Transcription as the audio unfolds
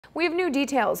We have new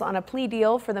details on a plea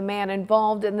deal for the man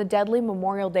involved in the deadly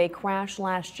Memorial Day crash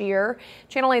last year.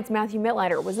 Channel 8's Matthew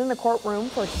Mittleiter was in the courtroom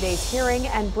for today's hearing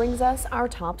and brings us our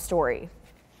top story.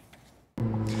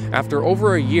 After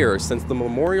over a year since the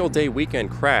Memorial Day weekend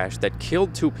crash that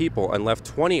killed 2 people and left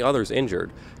 20 others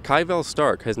injured, Kyle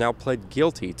Stark has now pled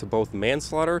guilty to both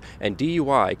manslaughter and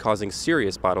DUI causing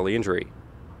serious bodily injury.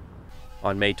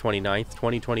 On May 29,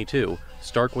 2022,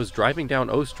 Stark was driving down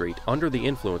O Street under the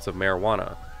influence of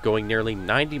marijuana, going nearly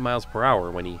 90 miles per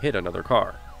hour when he hit another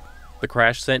car. The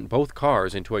crash sent both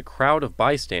cars into a crowd of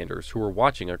bystanders who were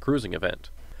watching a cruising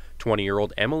event.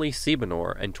 20-year-old Emily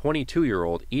Siebenor and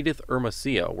 22-year-old Edith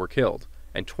Ermacia were killed,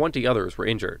 and 20 others were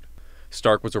injured.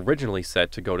 Stark was originally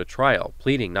set to go to trial,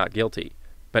 pleading not guilty,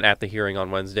 but at the hearing on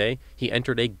Wednesday, he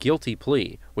entered a guilty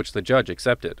plea, which the judge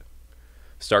accepted.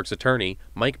 Stark's attorney,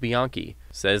 Mike Bianchi,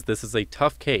 says this is a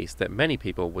tough case that many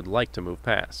people would like to move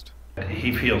past.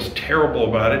 He feels terrible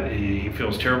about it. He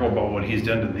feels terrible about what he's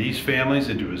done to these families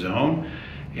and to his own,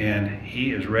 and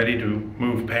he is ready to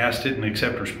move past it and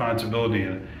accept responsibility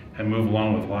and move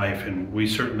along with life. And we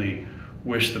certainly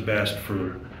wish the best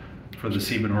for the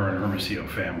Siebenor and Hermosillo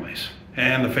families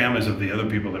and the families of the other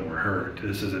people that were hurt.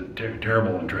 This is a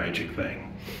terrible and tragic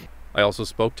thing. I also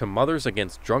spoke to Mothers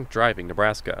Against Drunk Driving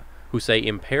Nebraska, who say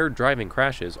impaired driving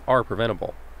crashes are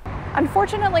preventable.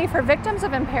 Unfortunately, for victims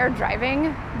of impaired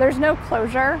driving, there's no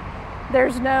closure.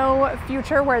 There's no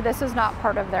future where this is not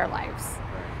part of their lives.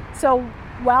 So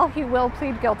while he will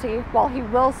plead guilty, while he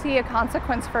will see a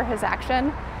consequence for his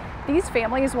action, these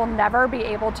families will never be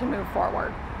able to move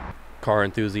forward. Car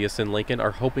enthusiasts in Lincoln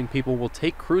are hoping people will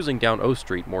take cruising down O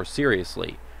Street more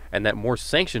seriously, and that more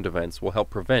sanctioned events will help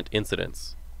prevent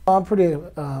incidents. I'm pretty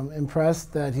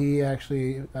impressed that he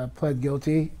actually pled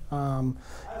guilty.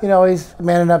 You know, he's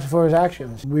man enough for his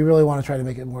actions. We really want to try to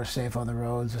make it more safe on the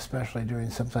roads, especially during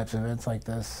some types of events like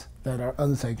this that are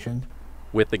unsanctioned.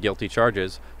 With the guilty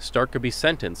charges, Stark could be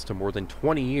sentenced to more than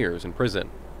 20 years in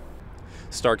prison.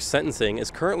 Stark's sentencing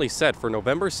is currently set for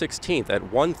November 16th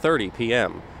at 1:30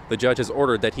 p.m. The judge has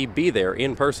ordered that he be there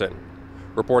in person.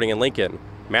 Reporting in Lincoln,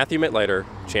 Matthew Mittleiter,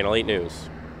 Channel 8 News.